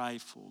God. Pray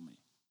for me.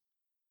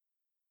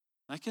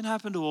 That can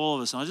happen to all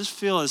of us. And I just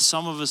feel as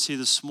some of us here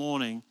this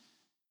morning,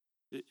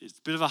 it's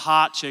a bit of a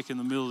heart check in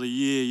the middle of the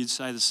year, you'd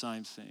say the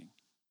same thing.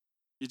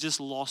 You just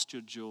lost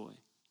your joy.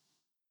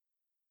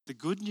 The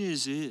good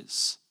news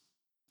is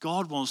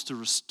God wants to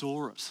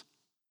restore it.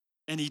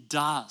 And He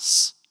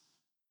does.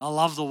 I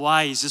love the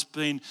way He's just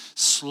been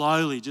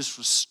slowly just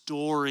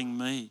restoring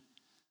me.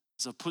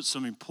 As I put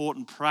some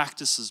important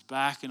practices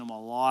back into my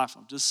life,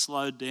 I've just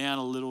slowed down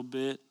a little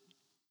bit.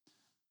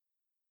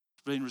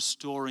 It's been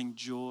restoring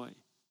joy.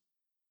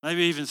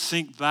 Maybe even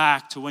think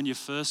back to when you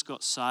first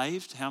got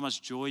saved, how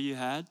much joy you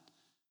had.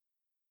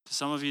 For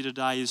some of you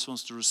today, He just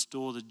wants to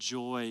restore the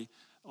joy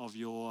of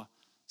your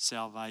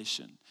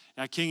salvation.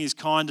 Our King is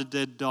kind to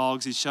dead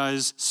dogs. He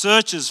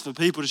searches for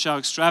people to show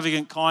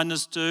extravagant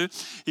kindness to.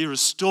 He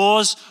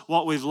restores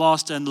what we've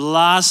lost. And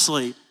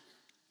lastly,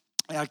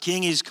 our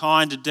King is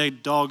kind to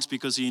dead dogs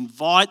because He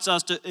invites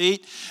us to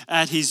eat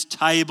at His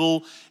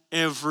table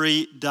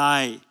every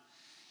day.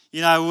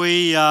 You know,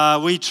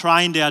 we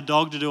trained our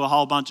dog to do a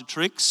whole bunch of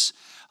tricks.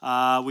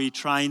 We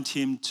trained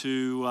him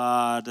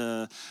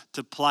to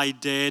play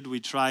dead. We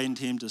trained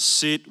him to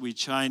sit. We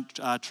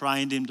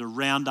trained him to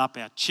round up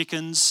our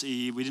chickens.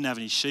 We didn't have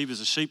any sheep. As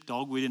a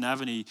sheepdog, we didn't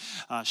have any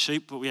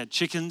sheep, but we had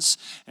chickens,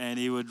 and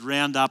he would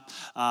round up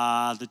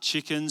the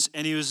chickens.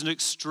 And he was an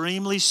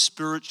extremely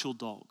spiritual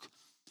dog.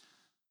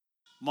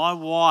 My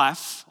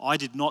wife, I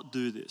did not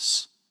do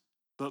this,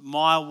 but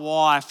my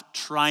wife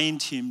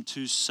trained him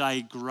to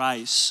say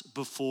grace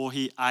before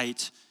he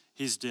ate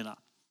his dinner.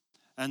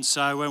 And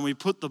so when we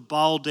put the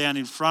bowl down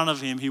in front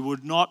of him, he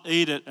would not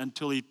eat it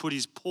until he put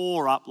his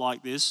paw up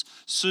like this.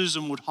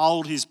 Susan would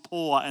hold his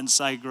paw and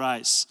say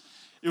grace.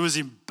 It was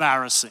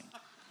embarrassing.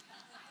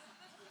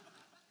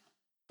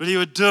 But he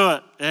would do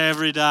it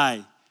every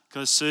day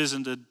because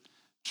Susan had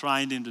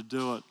trained him to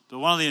do it. But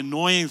one of the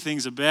annoying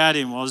things about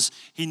him was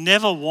he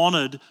never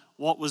wanted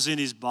what was in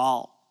his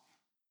bowl.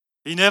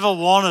 He never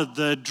wanted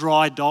the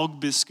dry dog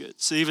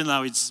biscuits, even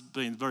though he's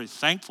been very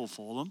thankful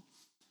for them.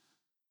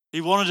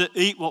 He wanted to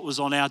eat what was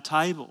on our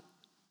table.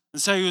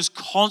 And so he was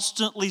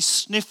constantly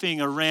sniffing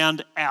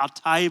around our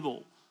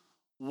table,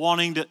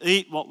 wanting to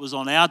eat what was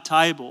on our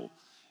table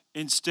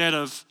instead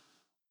of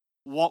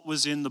what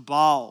was in the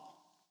bowl.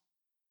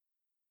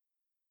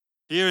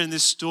 Here in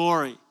this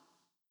story,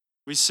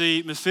 we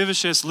see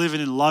Mephibosheth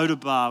living in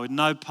Lodabar with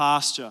no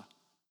pasture.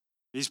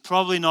 He's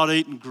probably not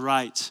eating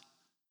great.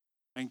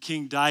 And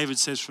King David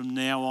says, from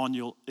now on,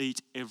 you'll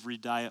eat every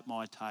day at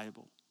my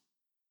table.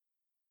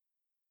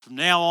 From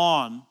now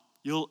on,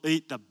 you'll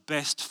eat the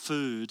best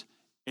food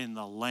in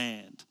the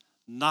land.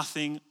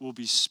 Nothing will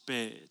be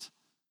spared.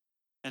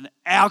 And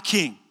our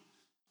King,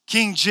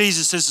 King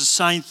Jesus, says the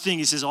same thing.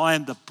 He says, I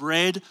am the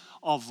bread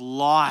of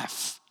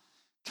life.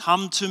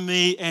 Come to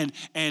me and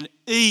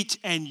eat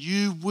and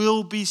you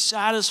will be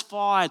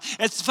satisfied.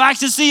 In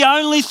fact, it's the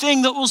only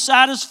thing that will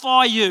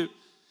satisfy you.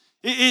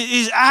 It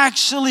is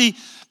actually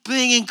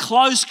being in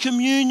close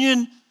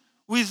communion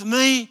with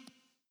me.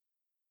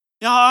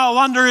 You know, I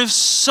wonder if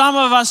some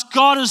of us,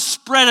 God has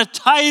spread a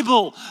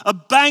table, a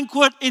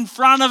banquet in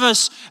front of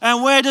us,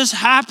 and we're just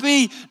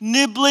happy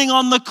nibbling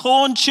on the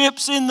corn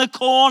chips in the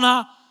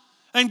corner.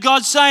 And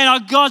God's saying,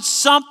 I've got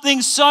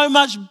something so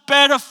much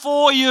better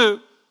for you.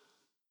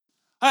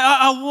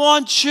 I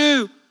want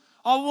you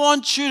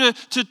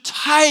to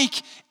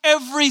take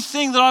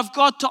everything that I've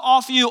got to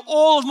offer you,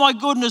 all of my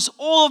goodness,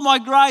 all of my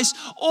grace,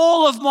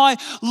 all of my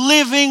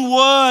living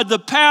word, the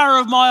power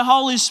of my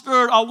Holy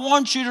Spirit. I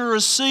want you to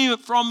receive it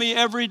from me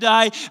every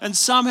day. And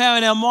somehow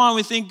in our mind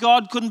we think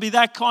God couldn't be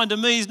that kind to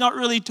me. He's not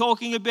really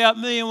talking about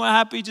me, and we're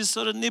happy just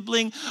sort of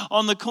nibbling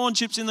on the corn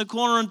chips in the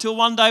corner until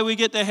one day we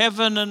get to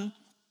heaven and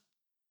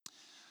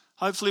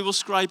hopefully we'll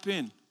scrape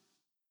in.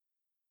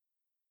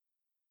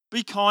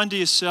 Be kind to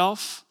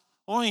yourself.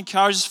 I want to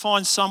encourage us to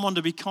find someone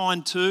to be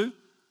kind to.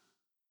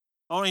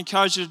 I want to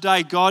encourage you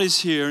today, God is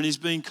here and He's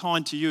being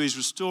kind to you. He's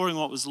restoring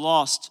what was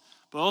lost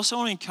But I also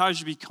want to encourage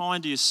you to be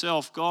kind to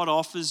yourself. God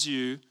offers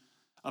you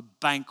a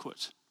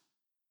banquet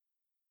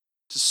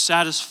to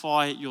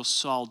satisfy your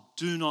soul.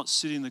 Do not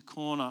sit in the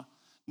corner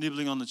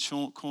nibbling on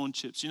the corn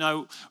chips. You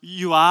know,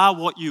 you are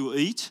what you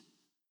eat.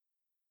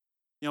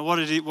 You know, what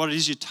it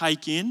is you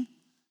take in.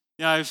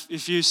 You know,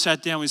 if you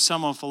sat down with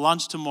someone for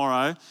lunch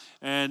tomorrow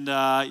and,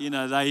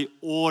 they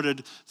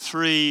ordered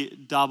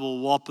 3 double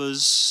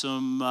whoppers,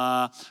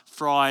 some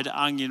fried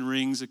onion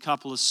rings, a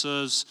couple of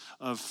serves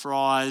of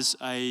fries,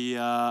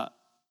 and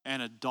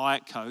a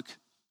Diet Coke,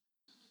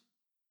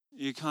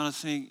 you kind of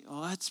think,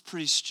 oh, that's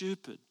pretty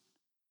stupid.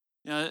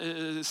 You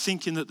know,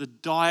 thinking that the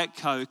Diet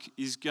Coke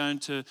is going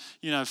to,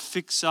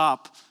 fix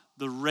up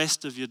the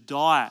rest of your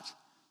diet.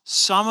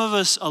 Some of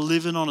us are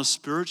living on a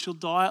spiritual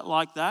diet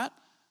like that.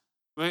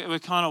 We're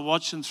kind of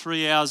watching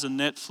 3 hours of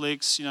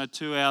Netflix,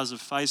 2 hours of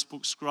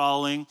Facebook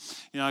scrolling,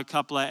 a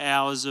couple of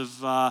hours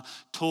of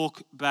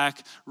talk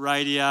back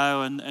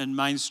radio and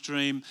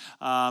mainstream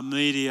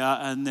media,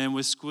 and then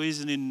we're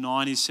squeezing in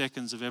 90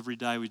 seconds of every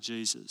day with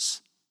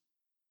Jesus.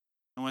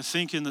 And we're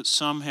thinking that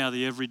somehow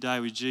the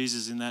everyday with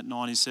Jesus in that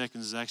 90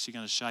 seconds is actually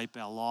going to shape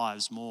our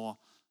lives more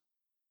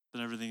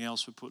than everything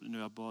else we're putting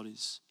into our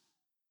bodies.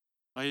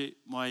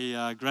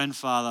 My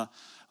grandfather,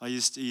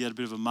 he had a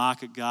bit of a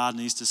market garden.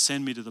 He used to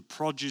send me to the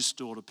produce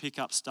store to pick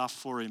up stuff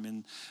for him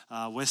in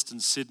Western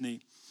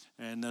Sydney.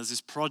 And there's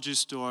this produce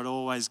store I'd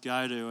always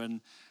go to,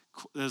 and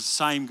there's the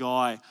same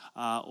guy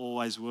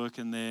always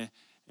working there.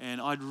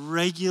 And I'd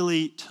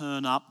regularly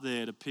turn up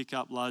there to pick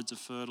up loads of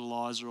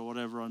fertilizer or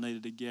whatever I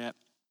needed to get.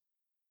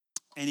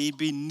 And he'd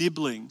be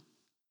nibbling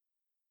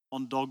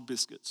on dog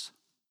biscuits.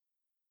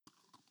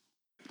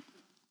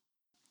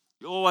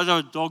 He always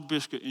had a dog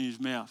biscuit in his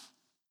mouth,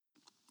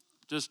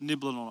 just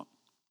nibbling on it.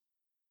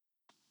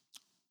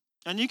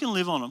 And you can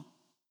live on them.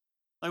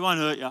 They won't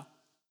hurt you.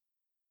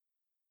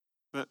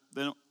 But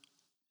they're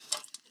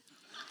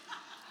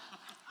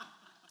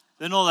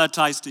not that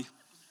tasty.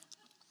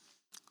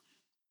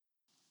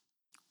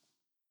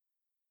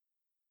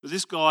 But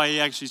this guy, he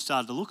actually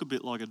started to look a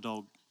bit like a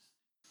dog.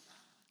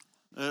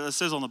 It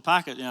says on the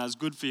packet, it's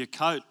good for your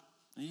coat.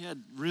 He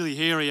had really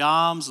hairy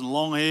arms and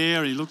long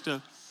hair. He looked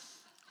a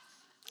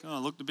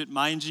bit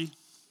mangy.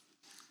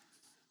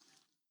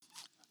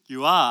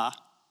 You are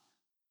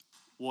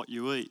what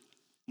you eat.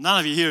 None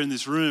of you here in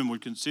this room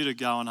would consider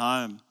going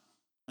home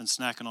and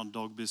snacking on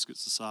dog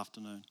biscuits this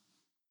afternoon.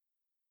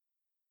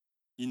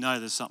 You know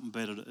there's something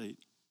better to eat.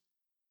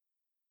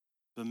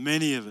 But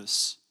many of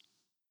us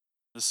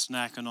are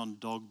snacking on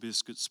dog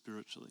biscuits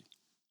spiritually.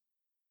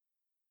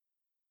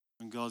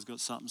 And God's got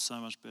something so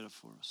much better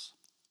for us.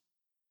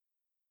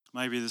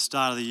 Maybe at the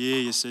start of the year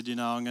you said,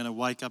 I'm going to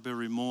wake up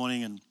every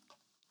morning and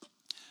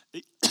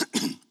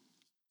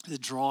they're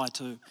dry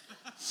too.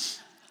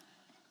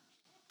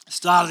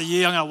 Start of the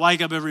year, I'm going to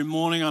wake up every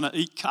morning, I'm going to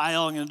eat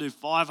kale, I'm going to do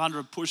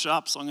 500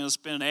 push-ups, I'm going to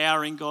spend an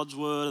hour in God's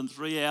Word and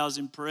 3 hours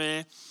in prayer.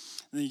 And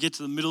then you get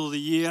to the middle of the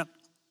year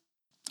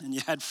and you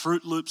had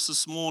Fruit Loops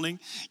this morning,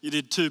 you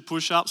did 2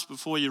 push-ups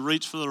before you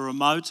reached for the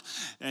remote,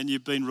 and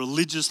you've been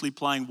religiously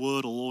playing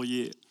Wordle all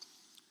year.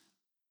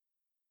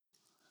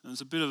 And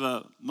it's a bit of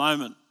a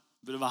moment,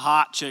 a bit of a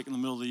heart check in the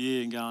middle of the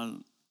year and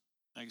going,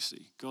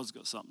 actually, God's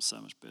got something so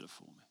much better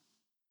for me.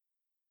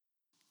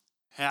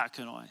 How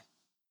can I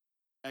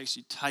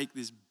actually take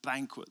this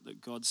banquet that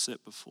God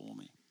set before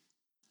me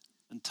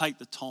and take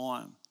the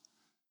time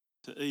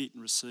to eat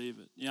and receive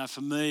it?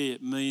 For me,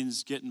 it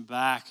means getting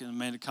back, and I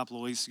meant a couple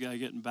of weeks ago,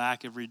 getting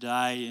back every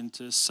day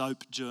into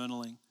SOAP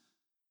journaling.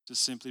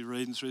 Just simply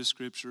reading through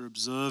Scripture,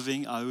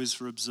 observing. O is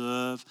for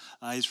observe,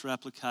 A is for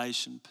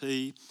application,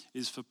 P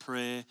is for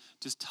prayer.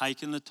 Just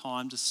taking the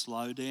time to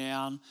slow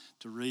down,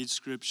 to read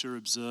Scripture,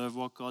 observe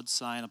what God's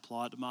saying,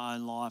 apply it to my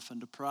own life,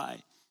 and to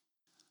pray.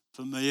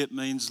 For me, it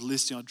means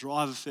listening. I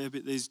drive a fair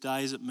bit these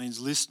days. It means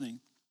listening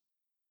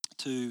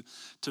to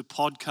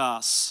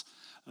podcasts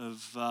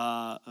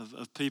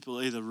of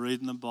people either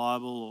reading the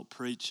Bible or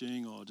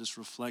preaching or just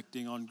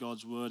reflecting on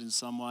God's Word in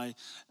some way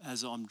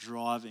as I'm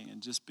driving,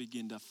 and just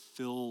begin to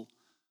fill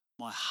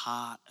my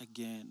heart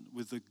again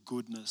with the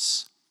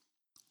goodness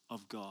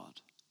of God.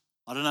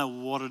 I don't know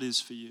what it is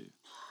for you,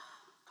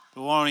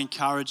 but I want to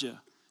encourage you.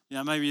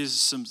 Maybe there's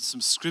some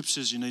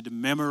scriptures you need to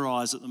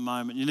memorize at the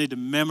moment. You need to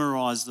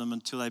memorize them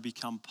until they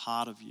become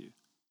part of you.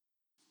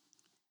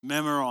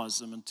 Memorize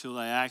them until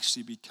they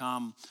actually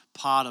become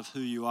part of who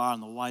you are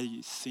and the way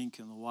you think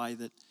and the way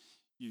that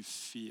you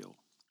feel.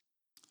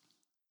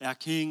 Our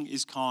King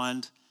is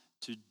kind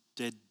to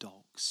dead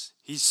dogs.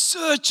 He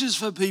searches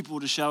for people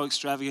to show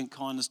extravagant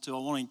kindness to. I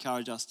want to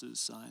encourage us to do the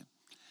same.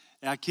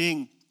 Our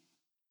King,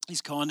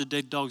 he's kind to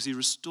dead dogs. He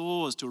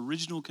restores to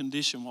original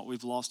condition what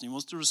we've lost. And he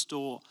wants to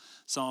restore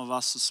some of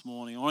us this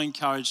morning. I want to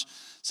encourage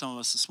some of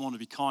us this morning to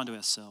be kind to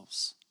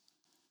ourselves.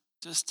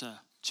 Just to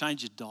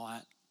change your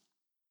diet.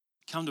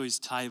 Come to his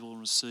table and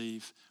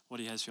receive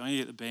what he has for you. I'm going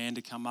to get the band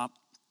to come up.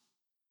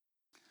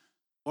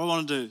 What I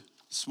want to do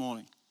this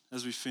morning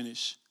as we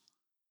finish,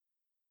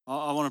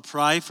 I want to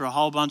pray for a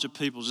whole bunch of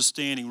people just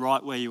standing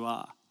right where you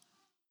are.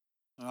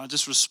 All right,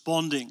 just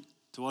responding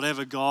to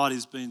whatever God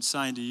has been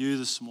saying to you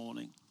this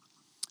morning.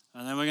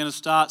 And then we're going to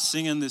start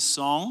singing this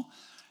song.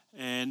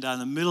 And in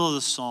the middle of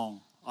the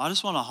song, I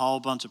just want a whole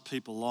bunch of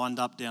people lined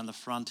up down the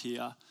front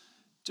here,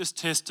 just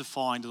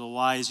testifying to the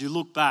ways you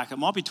look back. It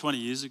might be 20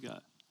 years ago,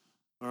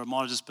 or it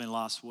might have just been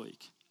last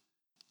week.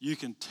 You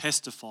can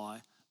testify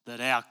that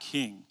our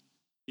King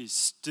is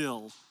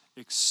still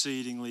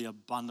exceedingly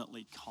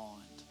abundantly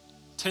kind.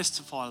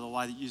 Testify to the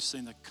way that you've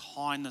seen the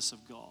kindness of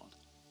God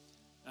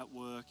at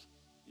work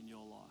in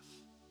your life.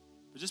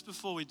 But just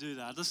before we do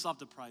that, I'd just love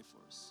to pray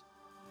for us.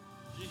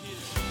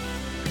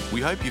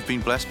 We hope you've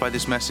been blessed by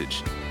this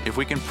message. If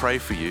we can pray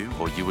for you,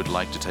 or you would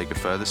like to take a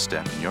further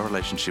step in your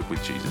relationship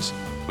with Jesus,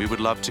 we would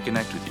love to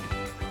connect with you.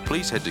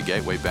 Please head to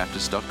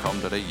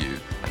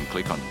gatewaybaptist.com.au and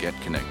click on Get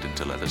Connected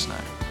to let us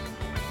know.